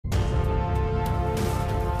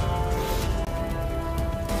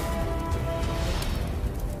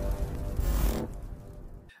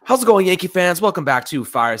How's it going, Yankee fans? Welcome back to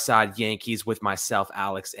Fireside Yankees with myself,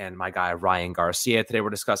 Alex, and my guy, Ryan Garcia. Today, we're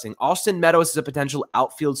discussing Austin Meadows as a potential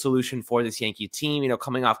outfield solution for this Yankee team.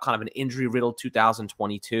 Coming off kind of an injury-riddled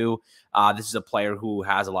 2022. This is a player who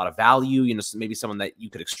has a lot of value, maybe someone that you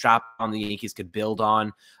could extract on, the Yankees could build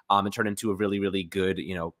on, and turn into a really, really good,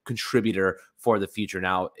 contributor for the future.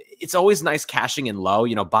 Now, it's always nice cashing in low,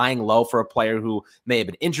 buying low for a player who may have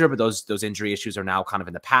been injured, but those injury issues are now kind of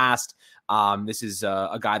in the past. This is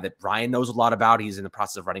a guy that Ryan knows a lot about. He's in the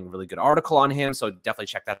process of writing a really good article on him, so definitely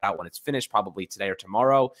check that out when it's finished, probably today or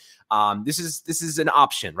tomorrow. This is an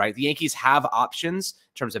option, right? The Yankees have options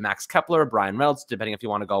in terms of Max Kepler, Brian Reynolds, depending if you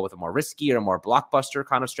want to go with a more risky or a more blockbuster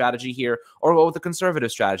kind of strategy here, or go with a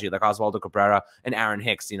conservative strategy like Oswaldo Cabrera and Aaron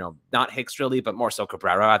Hicks. Not Hicks really, but more so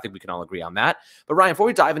Cabrera. I think we can all agree on that. But Ryan, before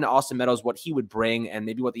we dive into Austin Meadows, what he would bring and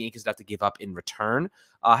maybe what the Yankees would have to give up in return,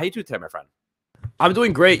 how you doing today, my friend? I'm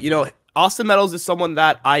doing great. Austin Meadows is someone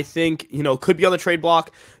that I think, could be on the trade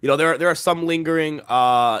block. There are some lingering,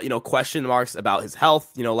 question marks about his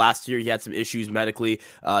health. Last year he had some issues medically.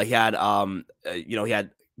 He had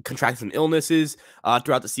contracted some illnesses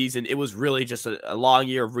throughout the season. It was really just a long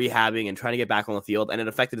year of rehabbing and trying to get back on the field, and it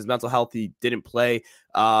affected his mental health. He didn't play,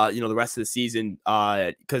 the rest of the season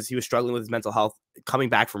because he was struggling with his mental health coming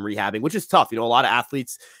back from rehabbing, which is tough. A lot of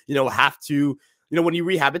athletes, have to. When you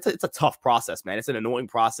rehab, it's a tough process, man. It's an annoying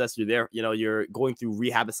process. You're there, you're going through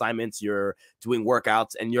rehab assignments, you're doing workouts,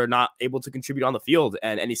 and you're not able to contribute on the field.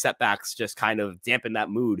 And any setbacks just kind of dampen that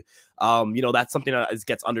mood. That's something that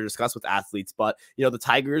gets under discussed with athletes. But, the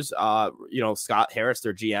Tigers, Scott Harris,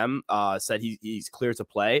 their GM, said he's clear to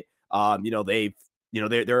play.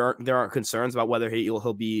 There aren't concerns about whether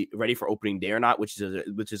he'll be ready for opening day or not, which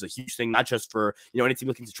is a huge thing, not just for any team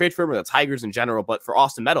looking to trade for him or the Tigers in general, but for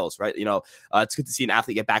Austin Meadows, right? It's good to see an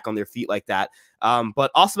athlete get back on their feet like that. But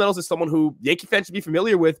Austin Meadows is someone who Yankee fans should be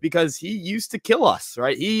familiar with because he used to kill us,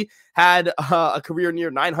 right? He had a career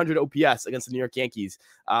near 900 OPS against the New York Yankees.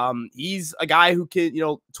 He's a guy who can,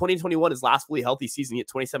 2021, his last fully healthy season, he hit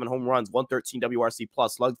 27 home runs, 113 WRC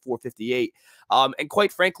plus, slugged 458. And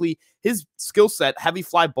quite frankly, his skill set, heavy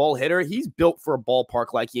fly ball hitter, he's built for a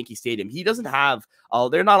ballpark like Yankee Stadium. He doesn't have,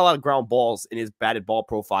 there are not a lot of ground balls in his batted ball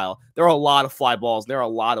profile. There are a lot of fly balls. There's a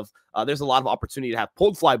lot of opportunity to have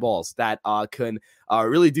pulled fly balls that can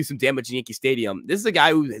really do some damage in Yankee Stadium. This is a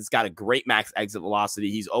guy who has got a great max exit velocity.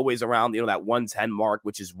 He's always around, that 110 mark,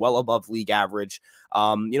 which is well above league average.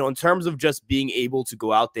 In terms of just being able to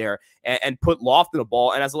go out there and put loft in a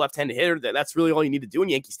ball, and as a left-handed hitter, that's really all you need to do in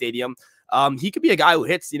Yankee Stadium. He could be a guy who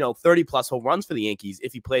hits, 30 plus home runs for the Yankees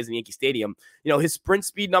if he plays in Yankee Stadium. His sprint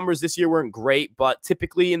speed numbers this year weren't great, but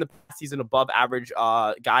typically in the past, he's an above average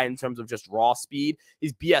guy in terms of just raw speed.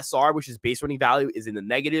 His BSR, which is base running value, is in the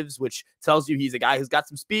negatives, which tells you he's a guy who's got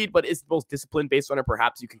some speed, but is the most disciplined base runner.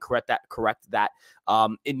 Perhaps you can correct that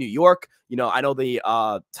in New York. I know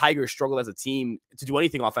the Tigers struggle as a team to do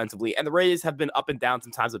anything offensively, and the Rays have been up and down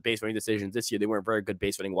sometimes with base running decisions. This year, they weren't very good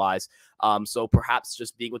base running wise. So perhaps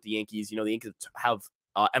just being with the Yankees, the Yankees have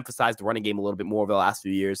emphasized the running game a little bit more over the last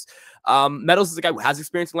few years. Meadows is a guy who has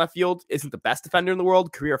experience in left field, isn't the best defender in the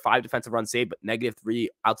world, career 5 defensive runs saved, but -3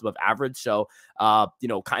 outs above average. So,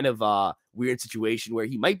 kind of a weird situation where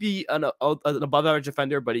he might be an above average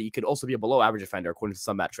defender, but he could also be a below average defender according to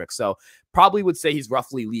some metrics. So probably would say he's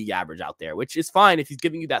roughly league average out there, which is fine if he's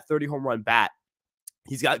giving you that 30 home run bat.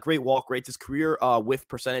 He's got great walk rates. His career whiff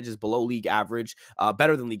percentage is below league average,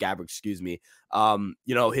 better than league average, excuse me.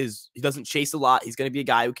 He doesn't chase a lot. He's going to be a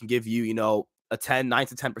guy who can give you, a 9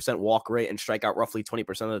 to 10% walk rate and strike out roughly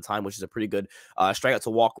 20% of the time, which is a pretty good strikeout to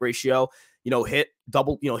walk ratio. Hit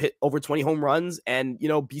over 20 home runs and,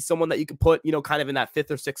 be someone that you could put, kind of in that 5th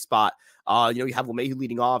or 6th spot. You have LeMahieu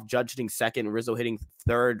leading off, Judge hitting 2nd, Rizzo hitting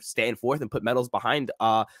 3rd, Stanton 4th, and put Meadows behind,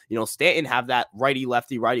 Stanton, have that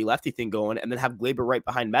righty-lefty thing going, and then have Glaber right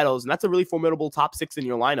behind Meadows. And that's a really formidable top 6 in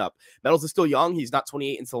your lineup. Meadows is still young. He's not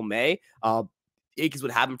 28 until May. Yankees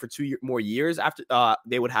would have him for 2 more years after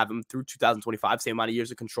they would have him through 2025, same amount of years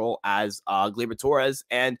of control as Gleyber Torres.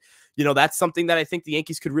 And, that's something that I think the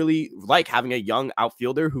Yankees could really like, having a young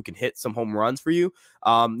outfielder who can hit some home runs for you.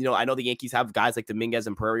 I know the Yankees have guys like Dominguez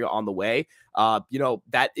and Pereira on the way.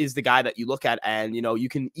 That is the guy that you look at and, you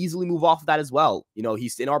can easily move off of that as well.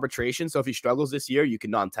 He's in arbitration. So if he struggles this year, you can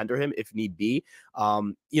non-tender him if need be.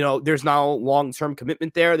 There's no long-term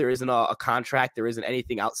commitment there. There isn't a contract. There isn't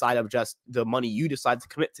anything outside of just the money you decide to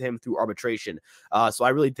commit to him through arbitration. So I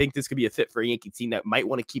really think this could be a fit for a Yankee team that might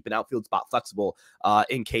want to keep an outfield spot flexible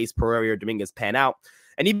in case Pereira or Dominguez pan out.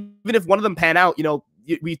 And even if one of them pan out,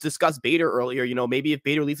 we discussed Bader earlier. Maybe if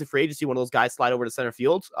Bader leaves the free agency, one of those guys slide over to center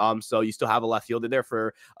field. So you still have a left fielder there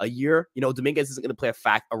for a year. Dominguez isn't going to play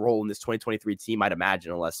a role in this 2023 team, I'd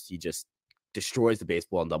imagine, unless he just destroys the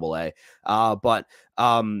baseball in Double-A.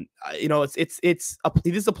 This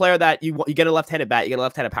is a player that you get a left-handed bat, you get a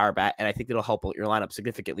left-handed power bat, and I think it'll help your lineup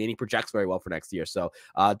significantly. And he projects very well for next year. So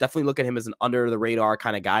definitely look at him as an under the radar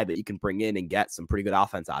kind of guy that you can bring in and get some pretty good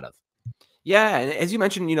offense out of. Yeah, and as you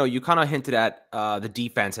mentioned, you kind of hinted at the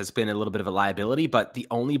defense has been a little bit of a liability, but the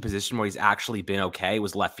only position where he's actually been okay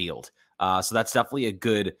was left field. So that's definitely a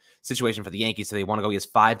good situation for the Yankees. So they want to go. He has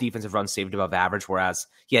 5 defensive runs saved above average, whereas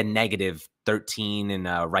he had -13 in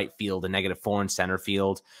right field and -4 in center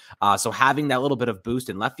field. So having that little bit of boost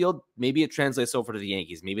in left field, maybe it translates over to the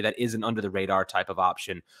Yankees. Maybe that is an under the radar type of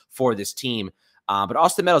option for this team. But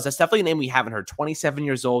Austin Meadows, that's definitely a name we haven't heard. 27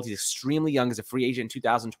 years old. He's extremely young. He's a free agent in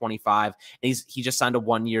 2025. And he just signed a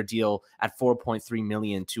 1-year deal at $4.3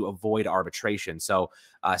 million to avoid arbitration. So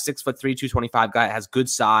 6'3", 225 guy, has good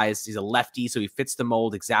size. He's a lefty, so he fits the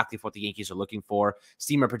mold exactly for what the Yankees are looking for.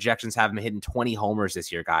 Steamer projections have him hitting 20 homers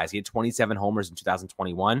this year, guys. He had 27 homers in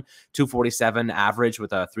 2021, 247 average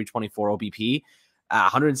with a 324 OBP.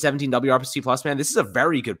 117 WRC plus, man. This is a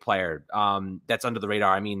very good player that's under the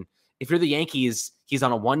radar. I mean, if you're the Yankees, he's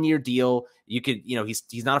on a 1-year deal. You could,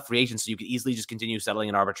 he's not a free agent, so you could easily just continue settling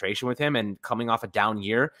in arbitration with him. And coming off a down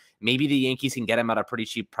year, maybe the Yankees can get him at a pretty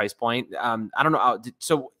cheap price point. I don't know.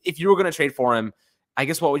 So if you were going to trade for him, I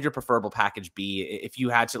guess what would your preferable package be if you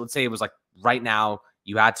had to? Let's say it was like right now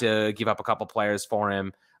you had to give up a couple players for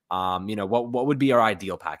him. What would be your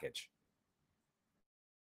ideal package?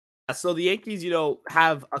 So the Yankees,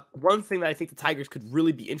 have one thing that I think the Tigers could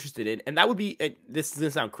really be interested in, and that would be, this is going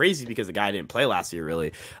to sound crazy because the guy didn't play last year,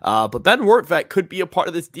 really. But Ben Wortvet could be a part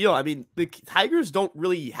of this deal. I mean, the Tigers don't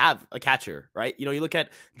really have a catcher, right? You look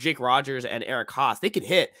at Jake Rogers and Eric Haas, they can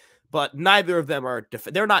hit, but neither of them are,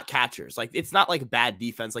 they're not catchers. Like, it's not like bad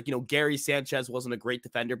defense. Like, Gary Sanchez wasn't a great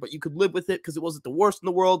defender, but you could live with it because it wasn't the worst in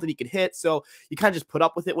the world and he could hit. So you kind of just put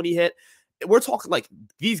up with it when he hit. We're talking like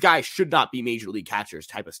these guys should not be major league catchers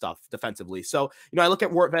type of stuff defensively. So, I look at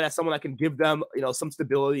Wortvet as someone that can give them, some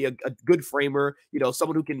stability, a good framer,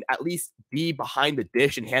 someone who can at least be behind the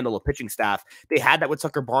dish and handle a pitching staff. They had that with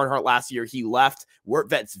Tucker Barnhart last year. He left.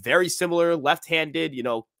 Wortvet's very similar, left-handed,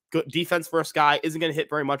 good defense first guy, isn't going to hit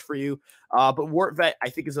very much for you. But Wortvet, I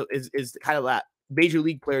think, is kind of that major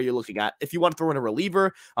league player you're looking at. If you want to throw in a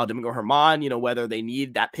reliever, Domingo Germán, whether they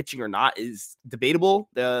need that pitching or not is debatable.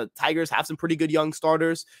 The Tigers have some pretty good young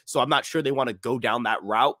starters, so I'm not sure they want to go down that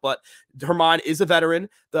route, but Germán is a veteran.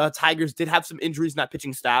 The Tigers did have some injuries in that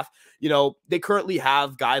pitching staff. They currently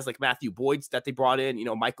have guys like Matthew Boyd that they brought in,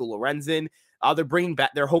 Michael Lorenzen. They're bringing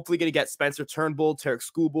back, they're hopefully going to get Spencer Turnbull, Tarek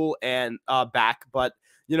Skubal, and back, but,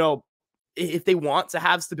 if they want to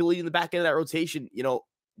have stability in the back end of that rotation,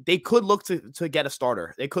 they could look to get a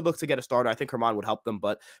starter. I think Germán would help them,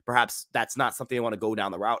 but perhaps that's not something they want to go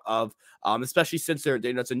down the route of, especially since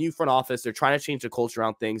it's a new front office. They're trying to change the culture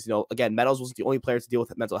around things. Again, Meadows wasn't the only player to deal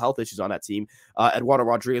with mental health issues on that team. Eduardo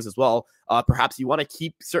Rodriguez as well. Perhaps you want to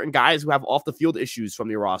keep certain guys who have off the field issues from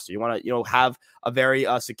your roster. You want to, have a very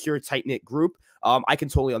secure, tight-knit group. I can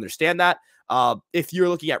totally understand that. If you're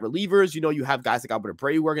looking at relievers, you have guys like Albert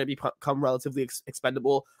Abreu who are going to become relatively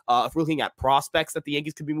expendable. If we're looking at prospects that the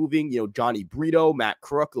Yankees could be moving, Johnny Brito, Matt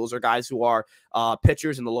Crook, those are guys who are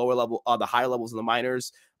pitchers in the lower level, the higher levels of the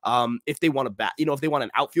minors. If they want to bat, if they want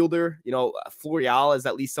an outfielder, Florial is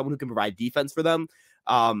at least someone who can provide defense for them.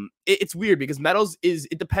 It's weird because Meadows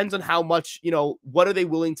it depends on how much, what are they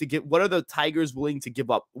willing to give? What are the Tigers willing to give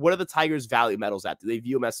up? What are the Tigers value Meadows at? Do they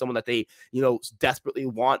view him as someone that they, desperately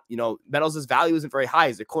want? Meadows' value isn't very high.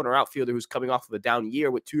 He's a corner outfielder who's coming off of a down year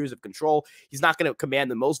with 2 years of control. He's not going to command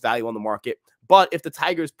the most value on the market. But if the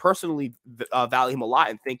Tigers personally value him a lot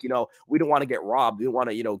and think, we don't want to get robbed, we don't want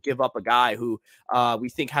to, give up a guy who we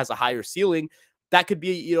think has a higher ceiling, that could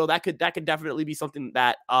be, that could definitely be something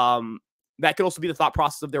that that could also be the thought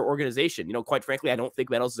process of their organization. Quite frankly, I don't think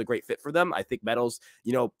Meadows is a great fit for them. I think Meadows,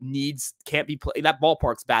 can't be played. That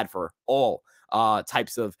ballpark's bad for all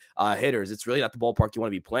types of hitters. It's really not the ballpark you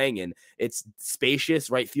want to be playing in. It's spacious.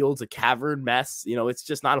 Right field's a cavern mess. It's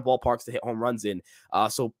just not a ballpark to hit home runs in.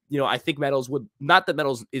 So I think Meadows would, not that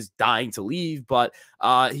Meadows is dying to leave, but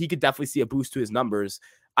he could definitely see a boost to his numbers.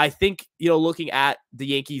 I think, looking at the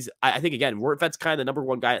Yankees, I think, again, Wortvet's kind of the number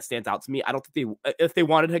one guy that stands out to me. I don't think if they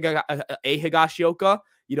wanted a Higashioka,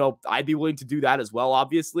 I'd be willing to do that as well,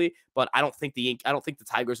 obviously. But I don't think the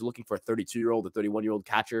Tigers are looking for a 32-year-old or 31-year-old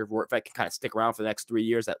catcher if I can kind of stick around for the next 3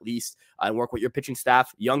 years at least and work with your pitching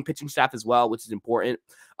staff, young pitching staff as well, which is important.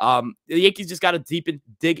 The Yankees just got to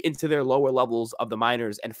dig into their lower levels of the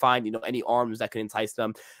minors and find, any arms that could entice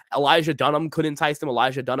them. Elijah Dunham could entice them.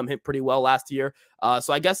 Elijah Dunham hit pretty well last year.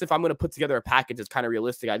 So I guess if I'm going to put together a package that's kind of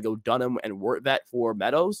realistic, I'd go Dunham and Wortvet for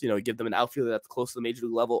Meadows. Give them an outfielder that's close to the major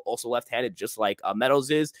league level, also left-handed, just like Meadows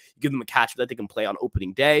is. You give them a catcher that they can play on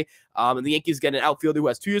opening day. And the Yankees get an outfielder who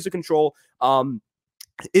has 2 years of control,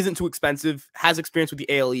 isn't too expensive, has experience with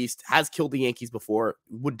the AL East, has killed the Yankees before,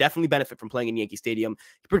 would definitely benefit from playing in Yankee Stadium.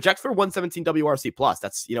 He projects for 117 WRC plus.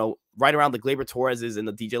 That's, right around the Gleyber Torreses and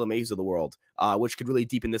the DJ LeMahieu's of the world, which could really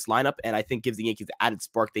deepen this lineup. And I think gives the Yankees the added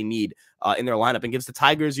spark they need in their lineup, and gives the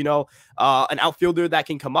Tigers, an outfielder that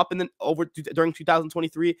can come up and then during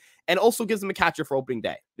 2023, and also gives them a catcher for opening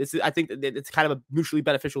day. I think that it's kind of a mutually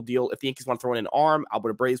beneficial deal. If the Yankees want to throw in an arm,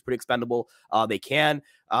 Albert Abreu is pretty expendable. They can.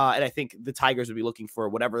 And I think the Tigers would be looking for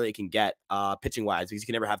whatever they can get pitching wise, because you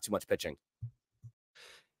can never have too much pitching.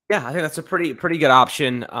 Yeah, I think that's a pretty good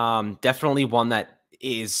option. Definitely one that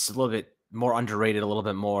is a little bit more underrated, a little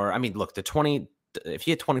bit more. I mean, look, if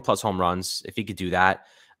he had 20 plus home runs, if he could do that,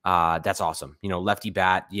 that's awesome. Lefty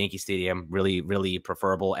bat, Yankee Stadium, really, really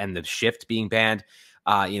preferable. And the shift being banned,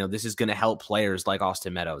 this is going to help players like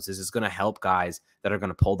Austin Meadows. This is going to help guys that are going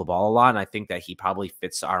to pull the ball a lot. And I think that he probably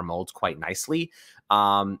fits our molds quite nicely.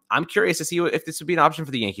 I'm curious to see if this would be an option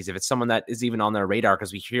for the Yankees, if it's someone that is even on their radar,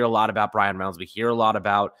 because we hear a lot about Brian Reynolds. We hear a lot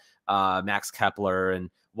about Max Kepler and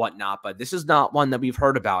whatnot, but this is not one that we've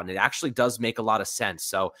heard about. And it actually does make a lot of sense.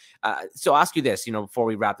 So I'll ask you this, before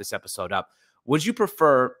we wrap this episode up, would you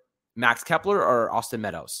prefer Max Kepler or Austin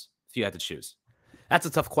Meadows if you had to choose? That's a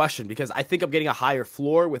tough question, because I think I'm getting a higher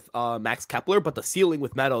floor with Max Kepler, but the ceiling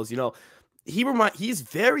with Meadows, he's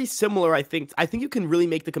very similar. I think you can really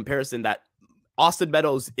make the comparison that Austin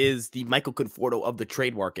Meadows is the Michael Conforto of the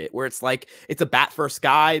trade market, where it's like it's a bat first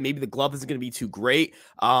guy. Maybe the glove isn't going to be too great,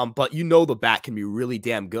 but the bat can be really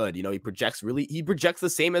damn good. He projects the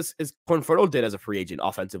same as Conforto did as a free agent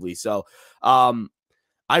offensively. So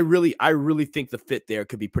I really think the fit there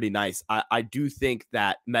could be pretty nice. I do think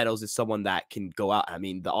that Meadows is someone that can go out. I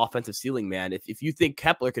mean, the offensive ceiling, man. If you think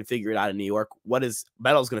Kepler can figure it out in New York, what is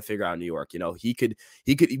Meadows going to figure out in New York? He could.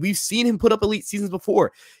 We've seen him put up elite seasons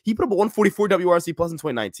before. He put up a 144 WRC plus in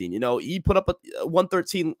 2019. He put up a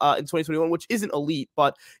 113 in 2021, which isn't elite,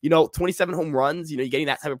 but 27 home runs. You're getting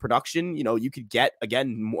that type of production. You could get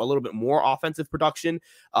again a little bit more offensive production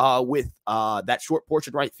with that short porch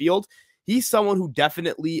in right field. He's someone who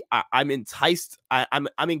definitely I'm enticed.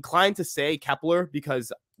 I'm inclined to say Kepler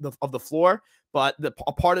because of the floor, but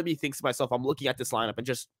a part of me thinks to myself, I'm looking at this lineup and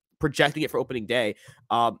just projecting it for opening day.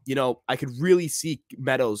 I could really see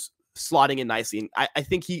Meadows slotting in nicely. And I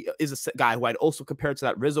think he is a guy who I'd also compare to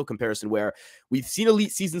that Rizzo comparison, where we saw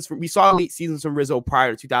elite seasons from Rizzo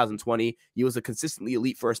prior to 2020. He was a consistently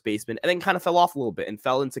elite first baseman and then kind of fell off a little bit and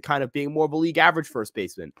fell into kind of being more of a league average first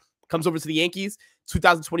baseman. Comes over to the Yankees,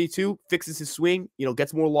 2022, fixes his swing,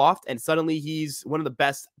 gets more loft, and suddenly he's one of the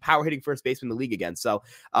best power hitting first basemen in the league again. So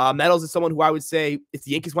Meadows is someone who I would say, if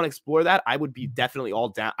the Yankees want to explore that, I would be definitely all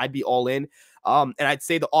down. I'd be all in. And I'd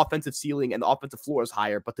say the offensive ceiling and the offensive floor is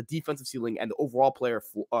higher, but the defensive ceiling and the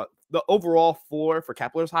overall floor for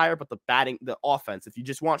Kepler is higher, but the offense, if you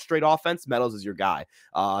just want straight offense, Meadows is your guy.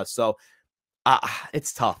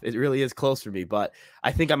 It's tough. It really is close for me, but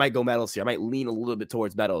I think I might go Meadows here. I might lean a little bit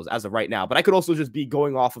towards Meadows as of right now, but I could also just be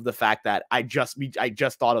going off of the fact that we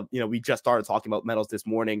just started talking about Meadows this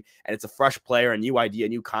morning, and it's a fresh player, a new idea, a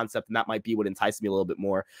new concept, and that might be what entices me a little bit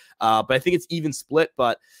more. But I think it's even split,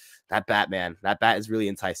 but that bat is really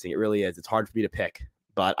enticing. It really is. It's hard for me to pick,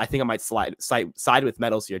 but I think I might side with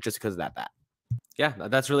Meadows here just because of that bat. Yeah,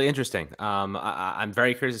 that's really interesting. I'm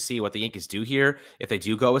very curious to see what the Yankees do here. If they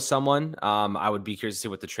do go with someone, I would be curious to see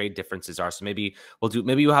what the trade differences are. So maybe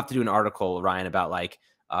we'll have to do an article, Ryan, about like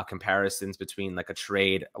comparisons between like a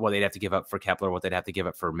trade, what they'd have to give up for Kepler, what they'd have to give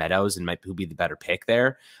up for Meadows, and who'd be the better pick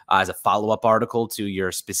there as a follow-up article to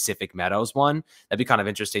your specific Meadows one. That'd be kind of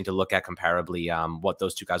interesting to look at comparably what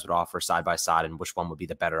those two guys would offer side by side and which one would be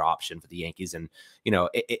the better option for the Yankees. And,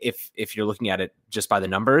 if you're looking at it just by the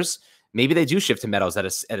numbers, maybe they do shift to Meadows at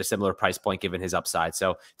a similar price point given his upside.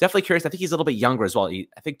 So definitely curious. I think he's a little bit younger as well. I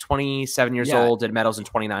think 27 years old, and Meadows in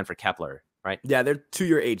 29 for Kepler, right? Yeah, they're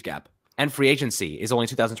 2-year age gap. And free agency is only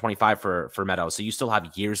 2025 for Meadows. So you still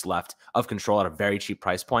have years left of control at a very cheap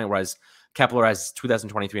price point. Whereas Kepler has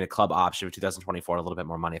 2023 in a club option with 2024, a little bit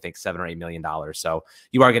more money, I think $7 or $8 million. So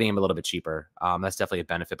you are getting him a little bit cheaper. That's definitely a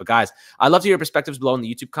benefit. But guys, I'd love to hear your perspectives below in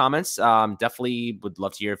the YouTube comments. Definitely would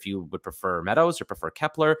love to hear if you would prefer Meadows or prefer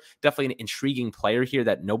Kepler. Definitely an intriguing player here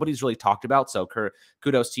that nobody's really talked about. So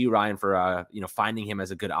kudos to you, Ryan, for finding him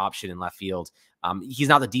as a good option in left field. He's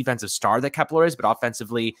not the defensive star that Kepler is, but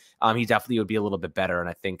offensively, he definitely would be a little bit better. And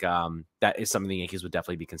I think that is something the Yankees would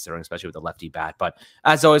definitely be considering, especially with the lefty bat. But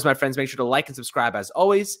as always, my friends, make sure to like and subscribe as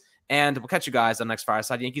always. And we'll catch you guys on the next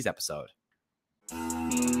Fireside Yankees episode.